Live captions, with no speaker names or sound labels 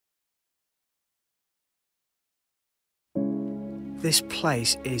This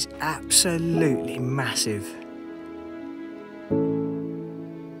place is absolutely massive.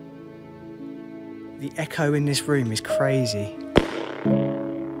 The echo in this room is crazy.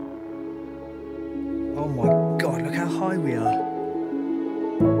 Oh my God, look how high we are.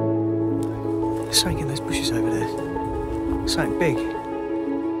 There's something in those bushes over there. Something big.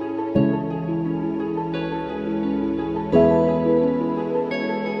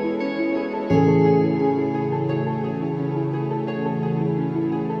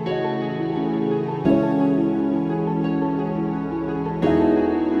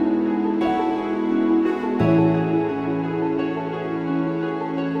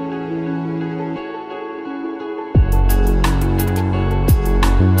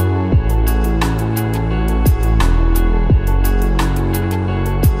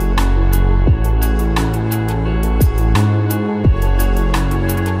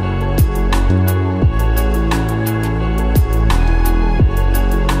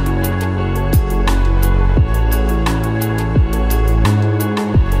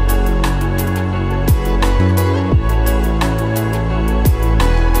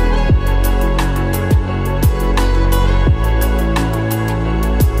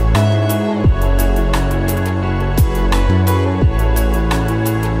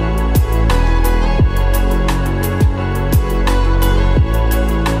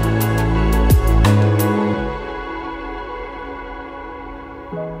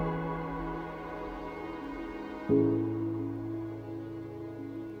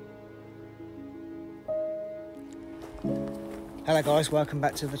 Hello guys, welcome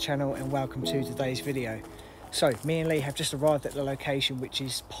back to the channel and welcome to today's video. So me and Lee have just arrived at the location, which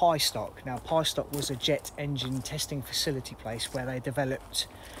is Pyestock. Now Pyestock was a jet engine testing facility place where they developed,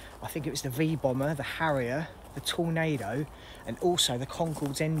 I think it was the V-Bomber, the Harrier, the Tornado and also the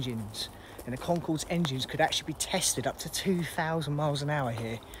Concorde's engines. And the Concorde's engines could actually be tested up to 2,000 miles an hour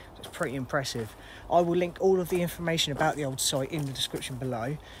here. So it's pretty impressive. I will link all of the information about the old site in the description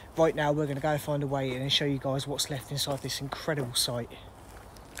below. Right now we're going to go find a way in and show you guys what's left inside this incredible site.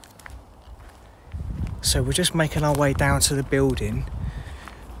 So we're just making our way down to the building.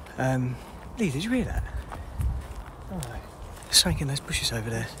 Lee, did you hear that? Oh. There's something in those bushes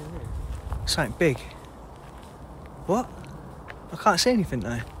over there. Something big. What? I can't see anything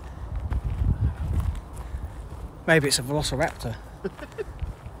though. Maybe it's a velociraptor.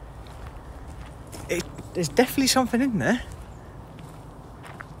 There's definitely something in there.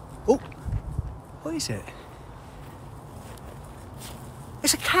 Oh, what is it?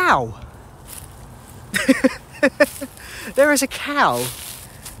 It's a cow. There is a cow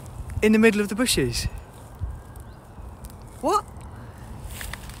in the middle of the bushes. What?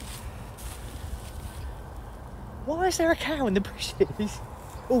 Why is there a cow in the bushes?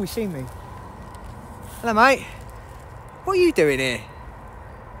 Oh, he's seen me. Hello, mate. What are you doing here?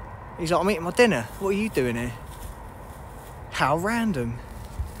 He's like, I'm eating my dinner. What are you doing here? How random.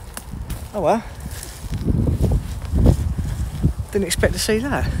 Oh well. Didn't expect to see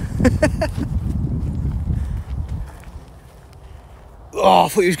that. Oh, I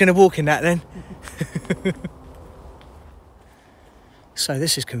thought he was going to walk in that then. So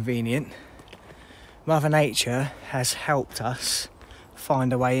this is convenient. Mother Nature has helped us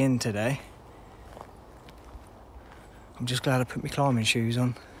find a way in today. I'm just glad I put my climbing shoes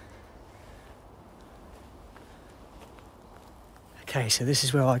on. Okay, so this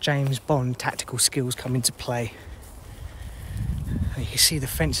is where our James Bond tactical skills come into play. You can see the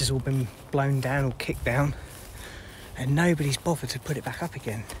fence has all been blown down or kicked down and nobody's bothered to put it back up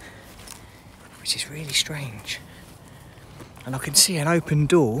again, which is really strange. And I can see an open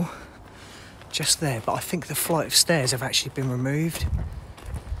door just there, but I think the flight of stairs have actually been removed.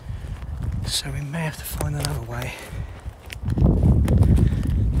 So we may have to find another way.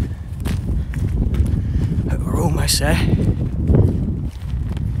 But we're almost there.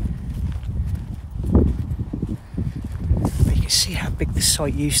 See how big the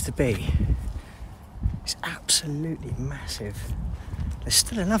site used to be. It's absolutely massive. There's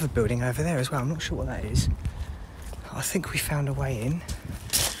still another building over there as well. I'm not sure what that is. I think we found a way in.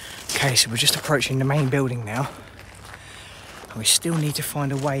 Okay, so we're just approaching the main building now. And we still need to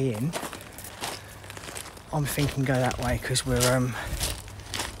find a way in. I'm thinking go that way because we're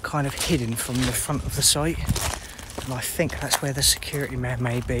kind of hidden from the front of the site. And I think that's where the security man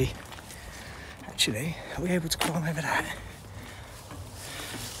may be. Actually, are we able to climb over that?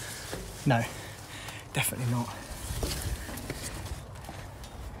 No, definitely not.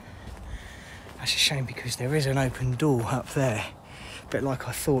 That's a shame because there is an open door up there. But like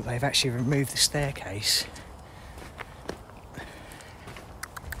I thought, they've actually removed the staircase.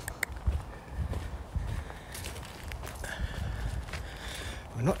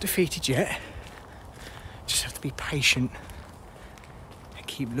 We're not defeated yet. Just have to be patient and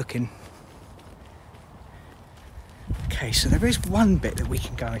keep looking. Okay, so there is one bit that we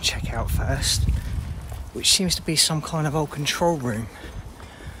can go and check out first, which seems to be some kind of old control room.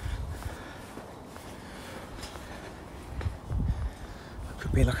 It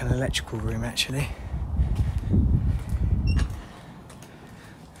could be like an electrical room, actually.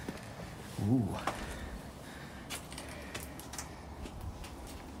 Ooh.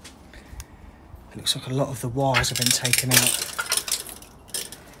 It looks like a lot of the wires have been taken out.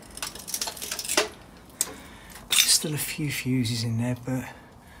 There's still a few fuses in there, but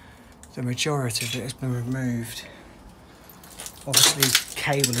the majority of it has been removed. Obviously,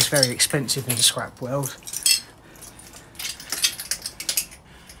 cable is very expensive in the scrap world.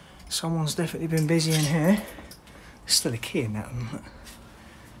 Someone's definitely been busy in here. There's still a key in that one.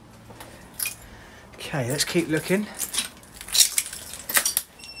 Okay, let's keep looking.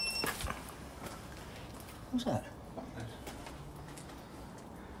 What's that?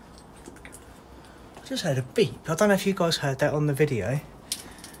 I just heard a beep. I don't know if you guys heard that on the video.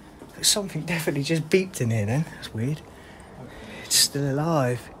 But something definitely just beeped in here then. That's weird. It's still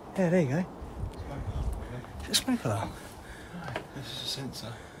alive. Yeah, there you go. Is it a smoke alarm? No, this is a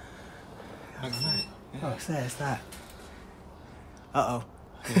sensor. I don't know. Yeah. Oh, there's that. Uh-oh.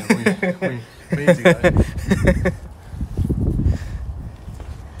 Yeah, we need to go.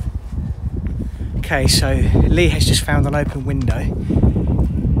 Okay, so Lee has just found an open window,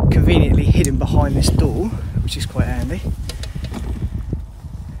 conveniently hidden behind this door, which is quite handy.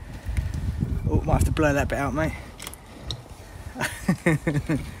 Oh, might have to blur that bit out, mate. I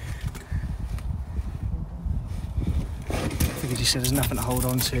think he just said there's nothing to hold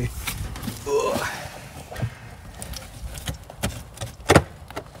on to. Ugh.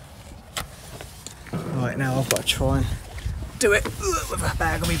 Right, now I've got to try and do it with a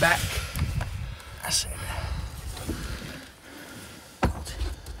bag on my back. That's it. God.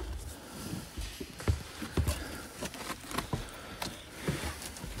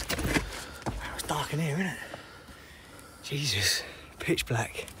 It's dark in here, isn't it? Jesus, pitch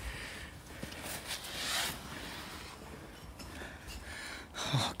black.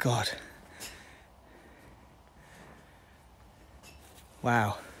 Oh God.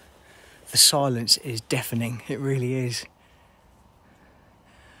 Wow. The silence is deafening, it really is.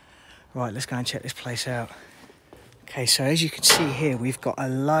 Right, let's go and check this place out. Okay, so as you can see here, we've got a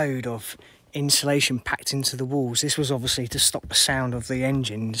load of insulation packed into the walls. This was obviously to stop the sound of the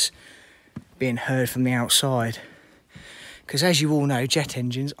engines being heard from the outside. Because as you all know, jet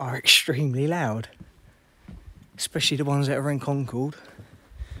engines are extremely loud. Especially the ones that are in Concord.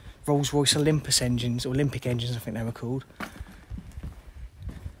 Rolls-Royce Olympus engines, or Olympic engines I think they were called.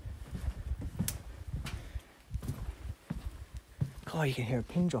 God, you can hear a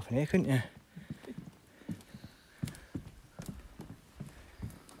pin drop in here, couldn't you?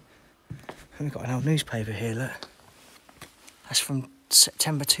 And we've got an old newspaper here, look. That's from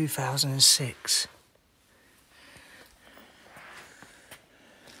September 2006.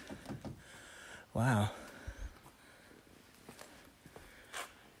 Wow.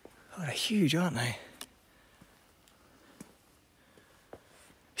 Oh, they're huge, aren't they?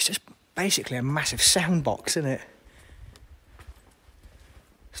 It's just basically a massive sound box, isn't it?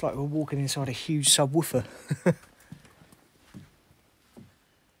 It's like we're walking inside a huge subwoofer.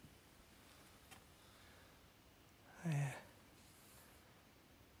 Yeah.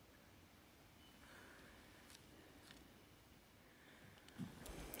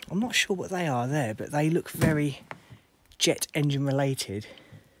 I'm not sure what they are there, but they look very jet engine related.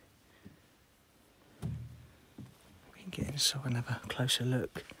 We can get inside and have a closer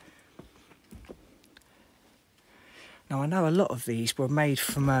look. Now I know a lot of these were made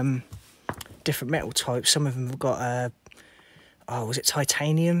from different metal types. Some of them have got, oh, was it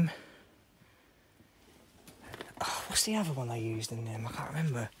titanium? Oh, what's the other one they used in them? I can't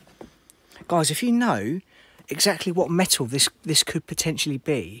remember. Guys, if you know exactly what metal this could potentially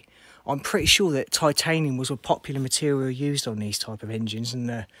be, I'm pretty sure that titanium was a popular material used on these type of engines, and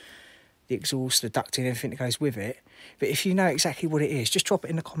the exhaust, the ducting, everything that goes with it. But if you know exactly what it is, just drop it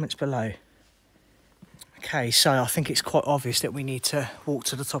in the comments below. Okay, so I think it's quite obvious that we need to walk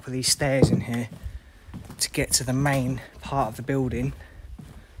to the top of these stairs in here to get to the main part of the building.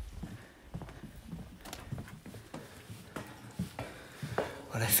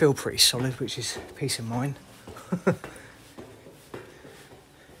 Well, they feel pretty solid, which is peace of mind.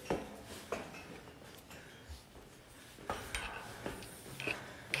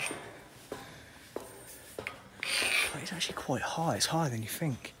 It's actually quite high, it's higher than you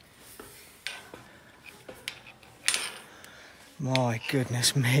think. My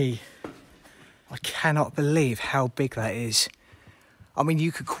goodness me. I cannot believe how big that is. I mean,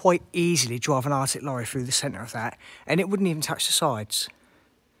 you could quite easily drive an Arctic lorry through the centre of that and it wouldn't even touch the sides.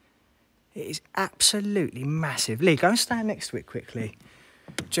 It is absolutely massive. Lee, go and stand next to it quickly,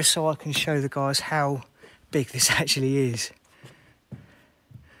 just so I can show the guys how big this actually is.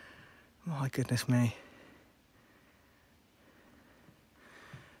 My goodness me.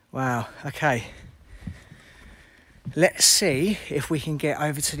 Wow, okay. Let's see if we can get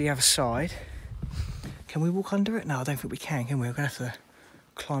over to the other side. Can we walk under it? No, I don't think we can we? We're going to have to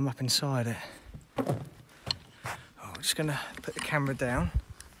climb up inside it. Oh, I'm just going to put the camera down.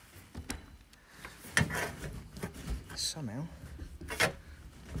 Somehow.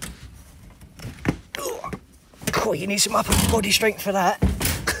 Oh, you need some upper body strength for that. Do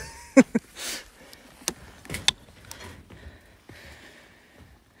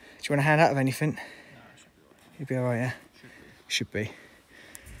you want a hand out of anything? No, it should be alright. He'll be alright, yeah? Should be.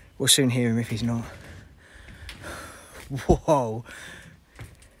 We'll soon hear him if he's not. Whoa.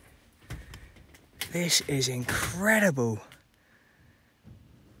 This is incredible.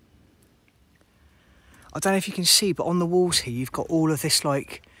 I don't know if you can see, but on the walls here, you've got all of this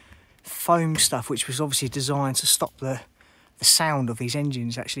like foam stuff, which was obviously designed to stop the sound of these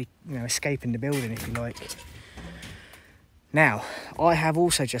engines actually, you know, escaping the building, if you like. Now, I have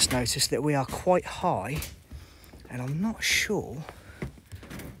also just noticed that we are quite high, and I'm not sure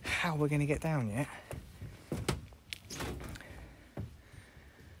how we're going to get down yet.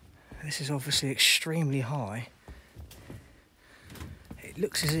 This is obviously extremely high. It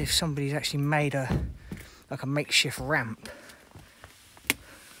looks as if somebody's actually made like a makeshift ramp.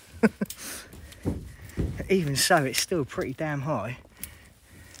 Even so, it's still pretty damn high.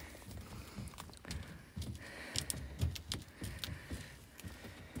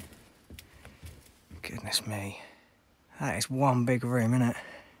 Goodness me. That is one big room, isn't it?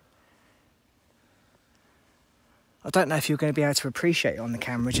 I don't know if you're going to be able to appreciate on the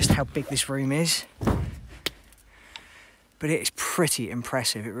camera just how big this room is. But it is pretty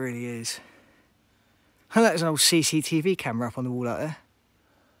impressive, it really is. Oh, there's an old CCTV camera up on the wall out there.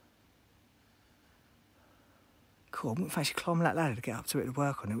 Cool, I wouldn't fancy climbing that ladder to get up to it to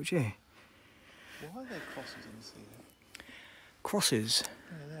work on it, would you? Why are there crosses in the ceiling? Crosses?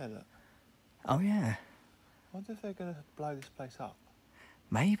 Yeah, there, look. Oh, yeah. I wonder if they're going to blow this place up.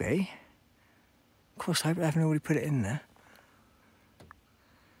 Maybe. Of course, I hope they haven't already put it in there.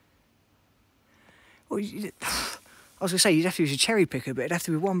 Well, I was going to say, you'd have to use a cherry picker, but it'd have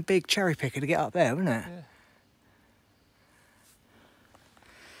to be one big cherry picker to get up there, wouldn't it? Yeah.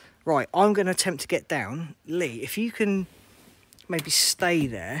 Right, I'm going to attempt to get down. Lee, if you can maybe stay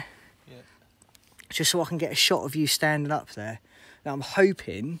there, Yeah. just so I can get a shot of you standing up there. Now, I'm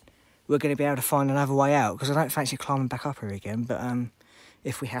hoping we're going to be able to find another way out, because I don't fancy climbing back up here again, but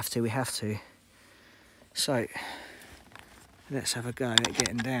if we have to, we have to. So, let's have a go at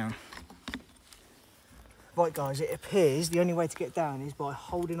getting down. Right, guys, it appears the only way to get down is by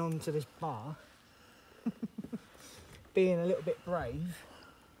holding on to this bar, being a little bit brave,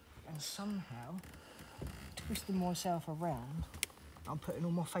 and somehow twisting myself around. I'm putting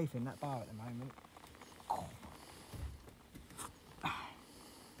all my faith in that bar at the moment.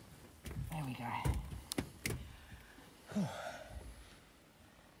 There we go.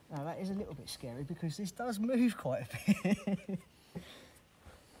 Now that is a little bit scary because this does move quite a bit.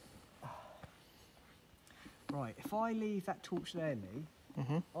 Right, if I leave that torch there, Lee,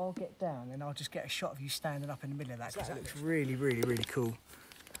 I'll get down and I'll just get a shot of you standing up in the middle of that, because that looks really, really, really cool.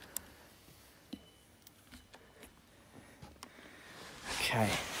 Okay.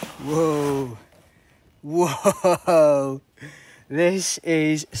 Whoa. Whoa. This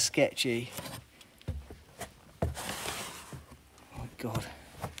is sketchy. Oh my God.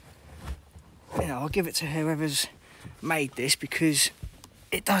 Yeah, I'll give it to whoever's made this because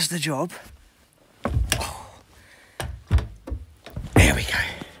it does the job. Oh. There we go.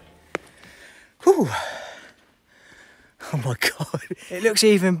 Whew. Oh my God. It looks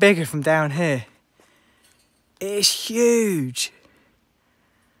even bigger from down here. It's huge.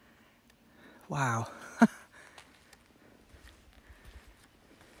 Wow.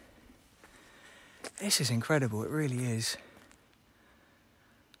 This is incredible, it really is.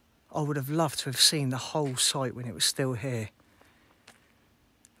 I would have loved to have seen the whole site when it was still here.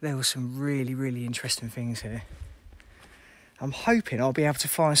 There were some really, really interesting things here. I'm hoping I'll be able to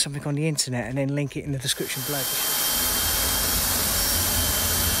find something on the internet and then link it in the description below.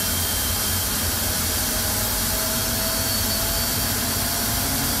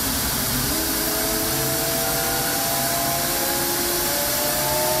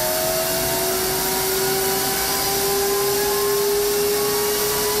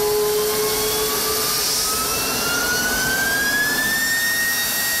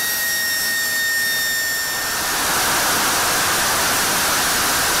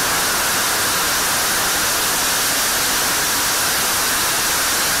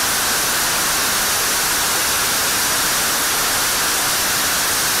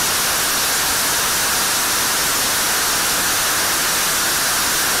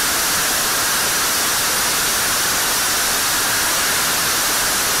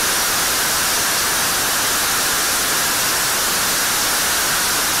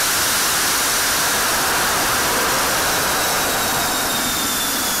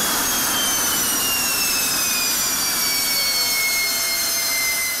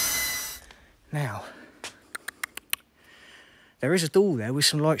 There is a door there with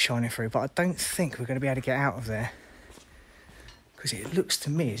some light shining through, but I don't think we're going to be able to get out of there, because it looks to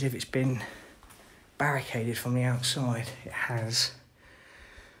me as if it's been barricaded from the outside. It has.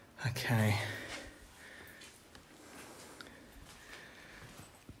 Okay.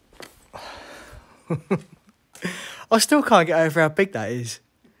 I still can't get over how big that is.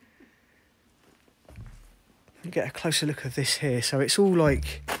 You get a closer look of this here. So it's all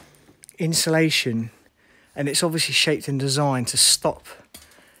like insulation, and it's obviously shaped and designed to stop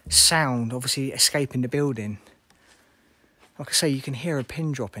sound obviously escaping the building. Like I say, you can hear a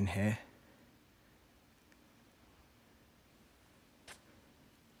pin drop in here.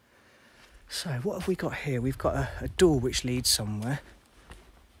 So what have we got here? We've got a door which leads somewhere.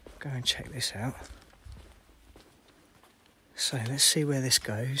 Go and check this out. So let's see where this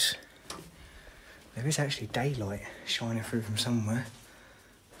goes. There is actually daylight shining through from somewhere.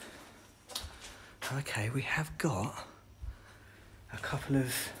 Okay, we have got a couple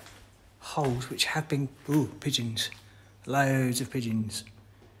of holes which have been... Ooh, pigeons. Loads of pigeons.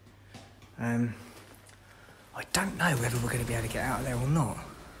 I don't know whether we're going to be able to get out of there or not.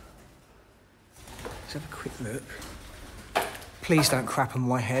 Let's have a quick look. Please don't crap on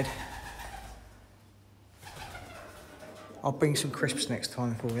my head. I'll bring some crisps next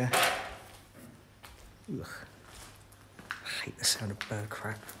time for you. Ugh. I hate the sound of bird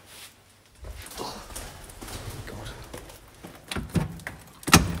crap. Oh, God.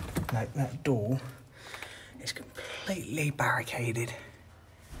 No, that door is completely barricaded.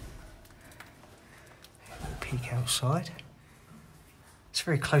 We'll peek outside. It's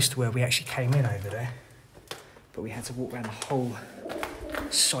very close to where we actually came in over there, but we had to walk around the whole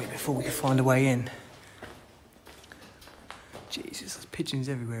site before we could find a way in. Jesus, there's pigeons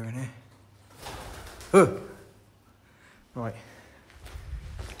everywhere in here. Oh! Right.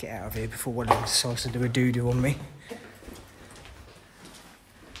 Get out of here before one of them decides to do a doo-doo on me.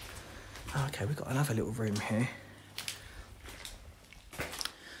 Okay, we've got another little room here.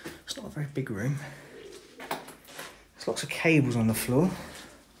 It's not a very big room. There's lots of cables on the floor.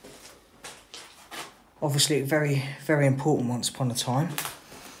 Obviously, very, very important once upon a time.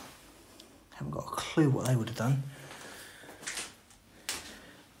 Haven't got a clue what they would have done.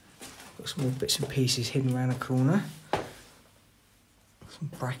 Got some more bits and pieces hidden around the corner. Some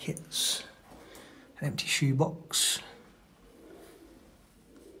brackets. An empty shoebox.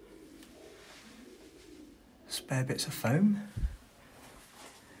 Spare bits of foam.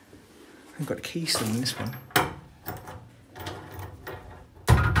 I've got a key still in this one.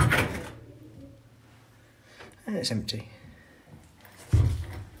 And it's empty.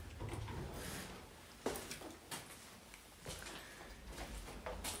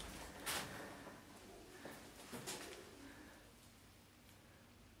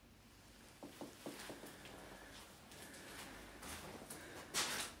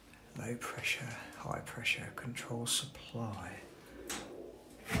 Low pressure, high pressure control supply.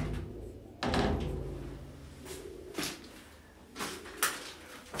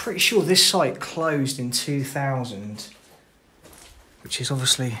 Pretty sure this site closed in 2000, which is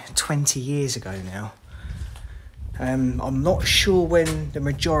obviously 20 years ago now. I'm not sure when the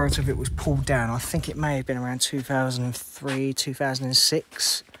majority of it was pulled down. I think it may have been around 2003,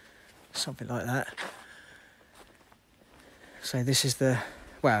 2006, something like that. So this is the,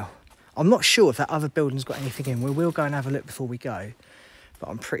 well, I'm not sure if that other building's got anything in. We will go and have a look before we go, but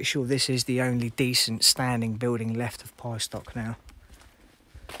I'm pretty sure this is the only decent standing building left of Pyestock now.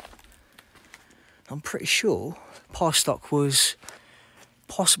 I'm pretty sure Pyestock was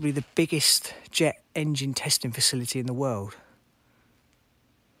possibly the biggest jet engine testing facility in the world.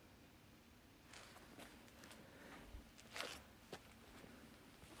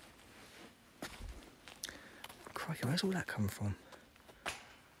 Crikey, where's all that come from? I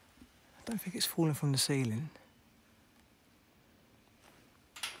don't think it's fallen from the ceiling.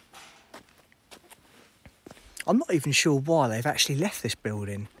 I'm not even sure why they've actually left this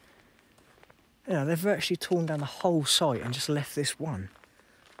building. You know, they've actually torn down the whole site and just left this one.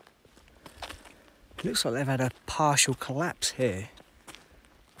 It looks like they've had a partial collapse here.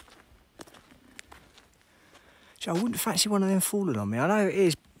 So I wouldn't fancy one of them falling on me. I know it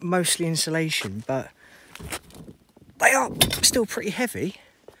is mostly insulation, but they are still pretty heavy.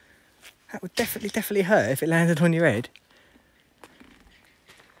 That would definitely hurt if it landed on your head.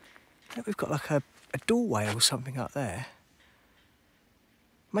 I think we've got like a doorway or something up there.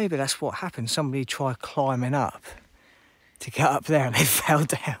 Maybe that's what happened. Somebody tried climbing up to get up there and they fell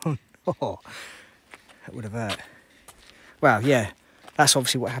down. Oh, that would have hurt. Well, yeah, that's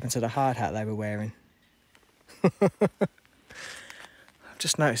obviously what happened to the hard hat they were wearing. I've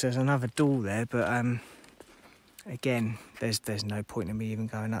just noticed there's another door there, but Again, there's no point in me even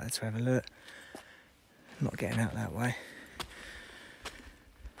going out there to have a look. I'm not getting out that way.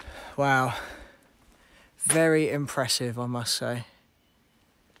 Wow. Very impressive, I must say.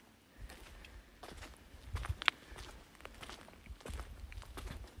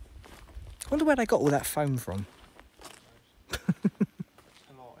 I wonder where they got all that foam from. A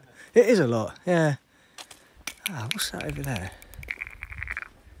lot, isn't it? It is a lot, yeah. Ah, what's that over there?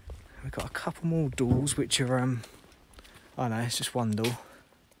 We've got a couple more doors which are, oh no, it's just one door.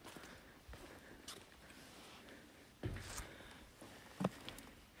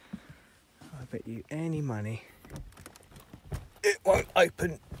 I bet you any money it won't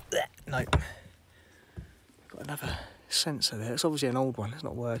open. Nope. Got another sensor there. It's obviously an old one, it's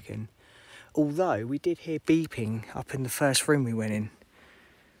not working. Although we did hear beeping up in the first room we went in.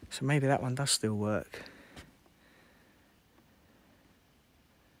 So maybe that one does still work.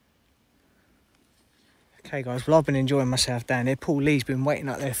 Okay guys, well I've been enjoying myself down here. Paul Lee's been waiting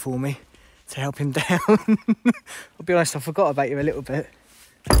up there for me to help him down. I'll be honest, I forgot about you a little bit.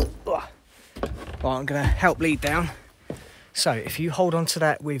 Right, I'm gonna help Lee down. So if you hold on to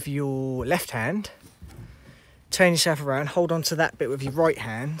that with your left hand, turn yourself around, hold on to that bit with your right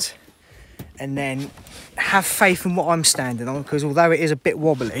hand, and then have faith in what I'm standing on, because although it is a bit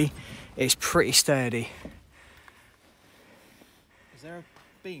wobbly, it's pretty sturdy. Is there a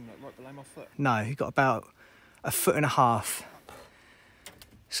beam like right below my foot? No, you've got about 1.5 foot.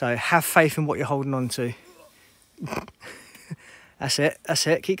 So have faith in what you're holding on to. That's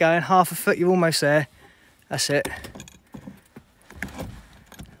it, keep going, 1/2 foot, you're almost there. That's it.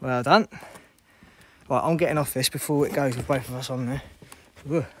 Well done. Right, I'm getting off this before it goes with both of us on there.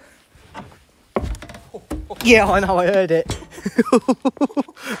 Whoa. Yeah, I know, I heard it.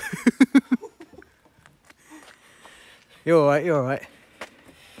 You're alright, you're alright.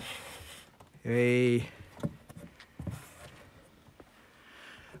 Hey.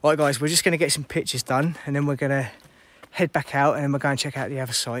 Right guys, we're just going to get some pictures done and then we're going to head back out and then we're going to check out the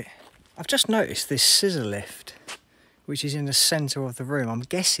other site. I've just noticed this scissor lift, which is in the centre of the room. I'm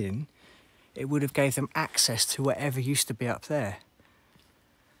guessing it would have gave them access to whatever used to be up there.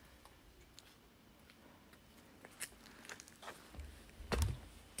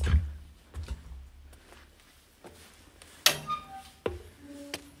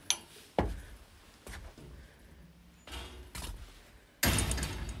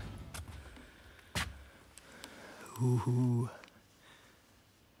 Ooh.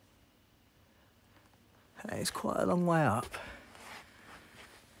 It's quite a long way up.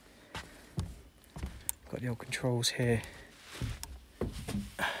 Got the old controls here.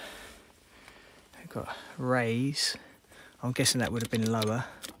 They've got RAEs. I'm guessing that would have been lower.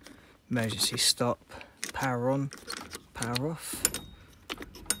 Emergency stop, power on, power off.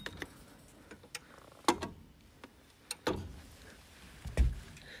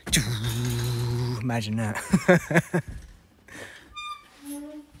 Imagine that.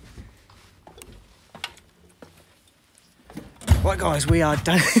 Right guys, we are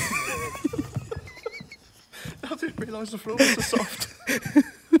done. I didn't realise the floor was so soft.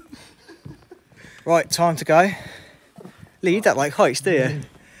 Right, time to go. Lee, you don't like heights, do you?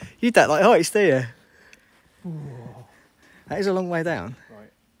 You don't like heights, do you? That is a long way down.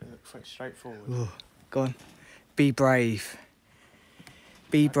 Right, it looks like straight forward. Ooh, go on. Be brave.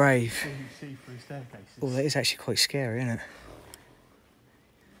 Be brave. See through staircases. Oh, that is actually quite scary, isn't it?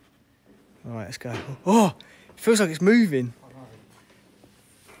 Alright, let's go. Oh, it feels like it's moving. I know.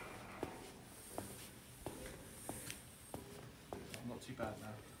 I'm not too bad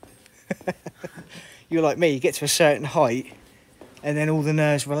now. You're like me, you get to a certain height and then all the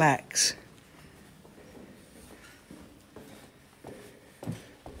nerves relax.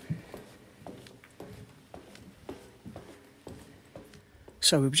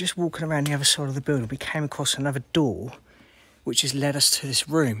 So we were just walking around the other side of the building. We came across another door which has led us to this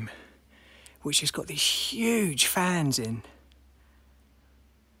room which has got these huge fans in.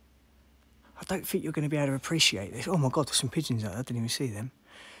 I don't think you're going to be able to appreciate this. Oh my God, there's some pigeons out there. I didn't even see them.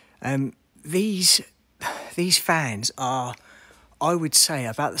 These fans are, I would say,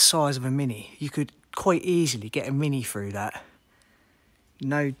 about the size of a Mini. You could quite easily get a Mini through that.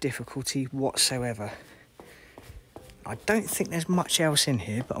 No difficulty whatsoever. I don't think there's much else in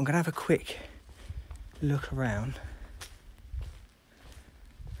here, but I'm going to have a quick look around.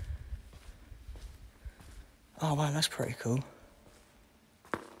 Oh wow, that's pretty cool.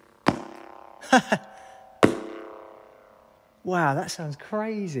 Wow, that sounds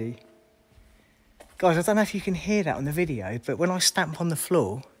crazy. Guys, I don't know if you can hear that on the video, but when I stamp on the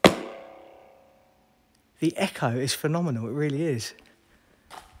floor, the echo is phenomenal, it really is.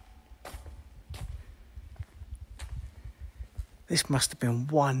 This must have been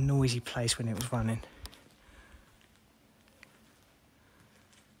one noisy place when it was running.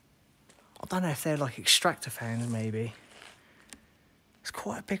 I don't know if they're like extractor fans, maybe. It's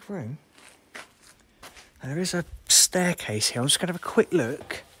quite a big room. And there is a staircase here. I'm just going to have a quick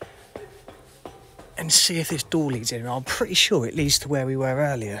look and see if this door leads in. I'm pretty sure it leads to where we were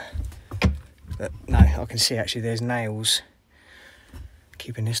earlier. But no, I can see actually there's nails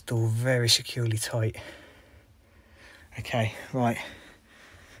keeping this door very securely tight. Okay, right.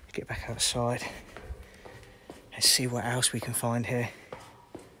 Get back outside. Let's see what else we can find here.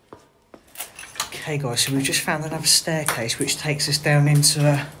 Okay guys, so we've just found another staircase which takes us down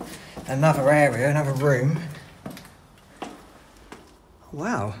into another area, another room.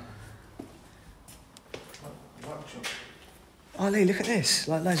 Wow. Oh Lee, look at this,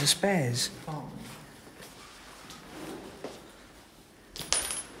 like loads of spares.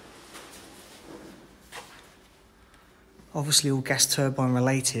 Obviously all gas turbine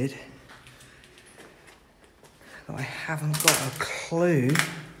related. But I haven't got a clue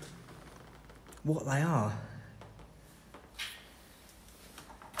what they are.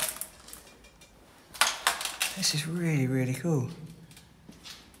 This is really, really cool.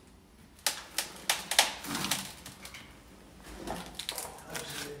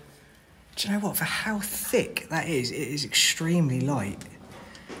 Do you know what? For how thick that is, it is extremely light.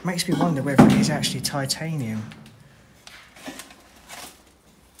 It makes me wonder whether it is actually titanium.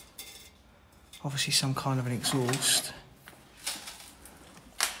 Obviously some kind of an exhaust.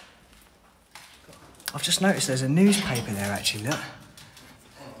 I've just noticed there's a newspaper there actually, look.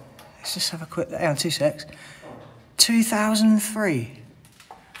 Let's just have a quick look. Hang on, 2 secs. 2003.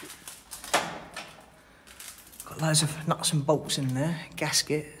 Got loads of nuts and bolts in there,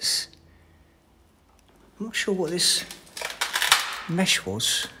 gaskets. I'm not sure what this mesh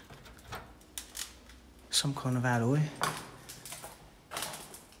was. Some kind of alloy.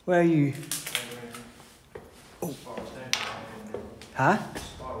 Where are you? Oh. Huh?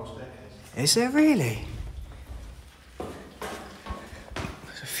 Is there really?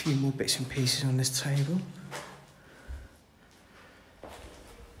 There's a few more bits and pieces on this table.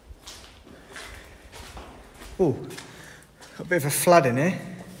 Oh, got a bit of a flood in here.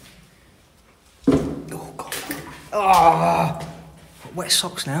 Oh God! Ah, got wet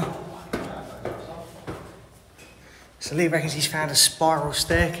socks now. So Lee reckons he's found a spiral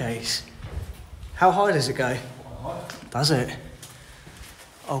staircase. How high does it go? Does it?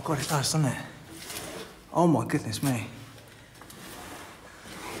 Oh God, it does, doesn't it? Oh my goodness me.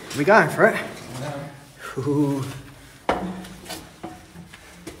 Are we going for it? No. Ooh.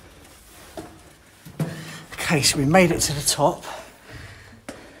 Okay, so we made it to the top.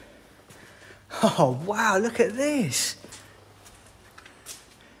 Oh wow, look at this.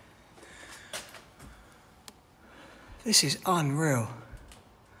 This is unreal.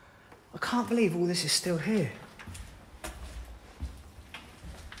 I can't believe all this is still here.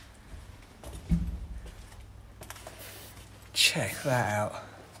 Check that out.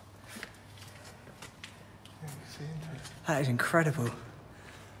 That is incredible.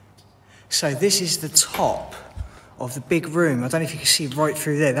 So this is the top of the big room. I don't know if you can see right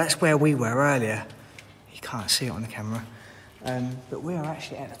through there. That's where we were earlier. You can't see it on the camera. But we are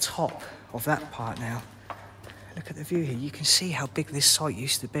actually at the top of that part now. Look at the view here. You can see how big this site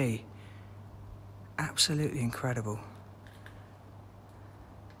used to be. Absolutely incredible.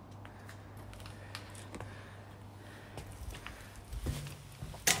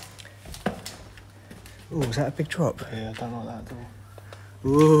 Oh, was that a big drop? Yeah, I don't like that at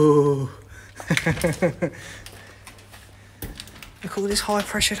all. Ooh. Look at all this high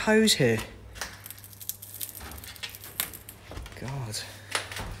pressured hose here. God.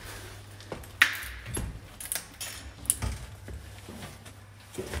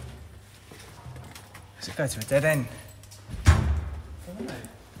 Does it go to a dead end?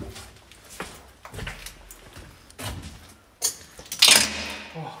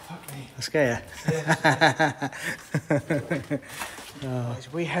 Oh, fuck me. I'll scare you. Yeah. Oh.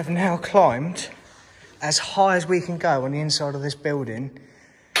 We have now climbed as high as we can go on the inside of this building.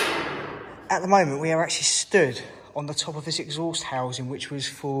 At the moment, we are actually stood on the top of this exhaust housing, which was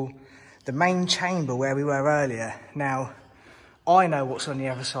for the main chamber where we were earlier. Now, I know what's on the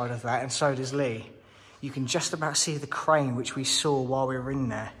other side of that, and so does Lee. You can just about see the crane which we saw while we were in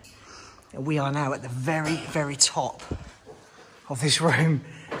there. And we are now at the very, very top of this room.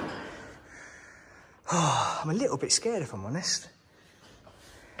 Oh, I'm a little bit scared if I'm honest.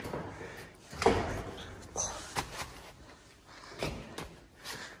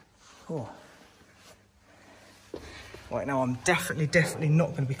 Oh. Right, now I'm definitely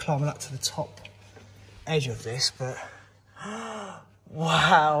not going to be climbing up to the top edge of this, but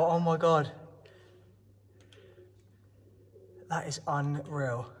Wow, oh my God. That is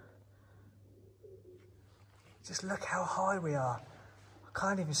unreal. Just look how high we are. I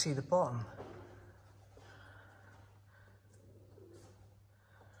can't even see the bottom.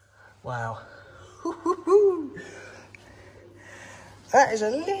 Wow. That is a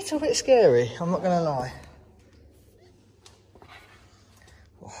little bit scary, I'm not gonna lie.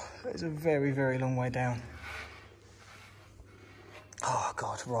 Oh, that is a very, very long way down. Oh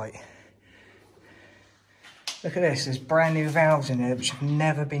God, right. Look at this, there's brand new valves in there which have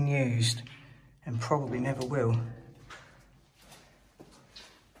never been used and probably never will.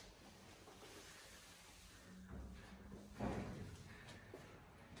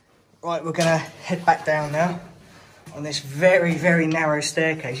 Right, we're gonna head back down now on this very, very narrow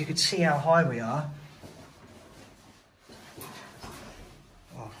staircase. You can see how high we are.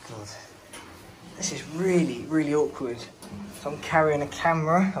 Oh God, this is really, really awkward. So I'm carrying a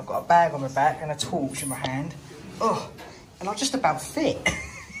camera, I've got a bag on my back and a torch in my hand. Oh, and I just about fit.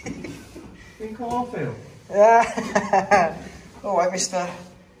 Think how I feel? All right, Mr.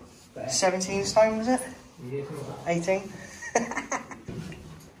 17 stone, was it? Yeah, 18?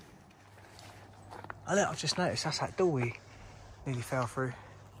 Oh look, I've just noticed that's that door we nearly fell through.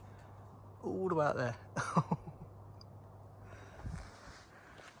 All the way out there.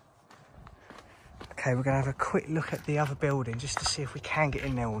 Okay, we're going to have a quick look at the other building just to see if we can get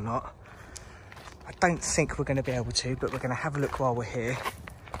in there or not. I don't think we're going to be able to, but we're going to have a look while we're here.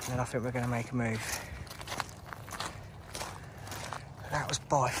 And then I think we're going to make a move. That was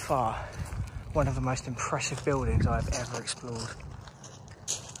by far one of the most impressive buildings I've ever explored.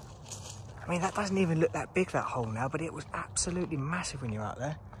 I mean, that doesn't even look that big, that hole now, but it was absolutely massive when you're out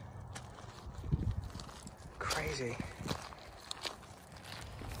there. Crazy.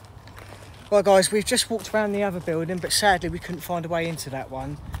 Well guys, we've just walked around the other building, but sadly we couldn't find a way into that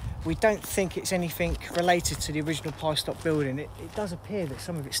one. We don't think it's anything related to the original Pyestock building. It does appear that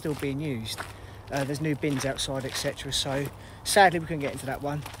some of it's still being used. There's new bins outside, etc. So sadly we couldn't get into that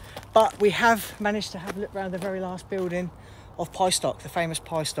one. But we have managed to have a look around the very last building of Pyestock, the famous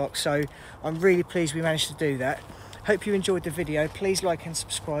Pyestock. So I'm really pleased we managed to do that. Hope you enjoyed the video. Please like and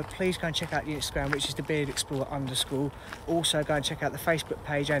subscribe. Please go and check out the Instagram, which is the Beard Explorer _. Also go and check out the Facebook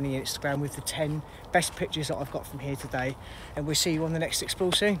page and the Instagram with the 10 best pictures that I've got from here today. And we'll see you on the next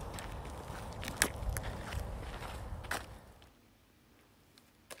Explore soon.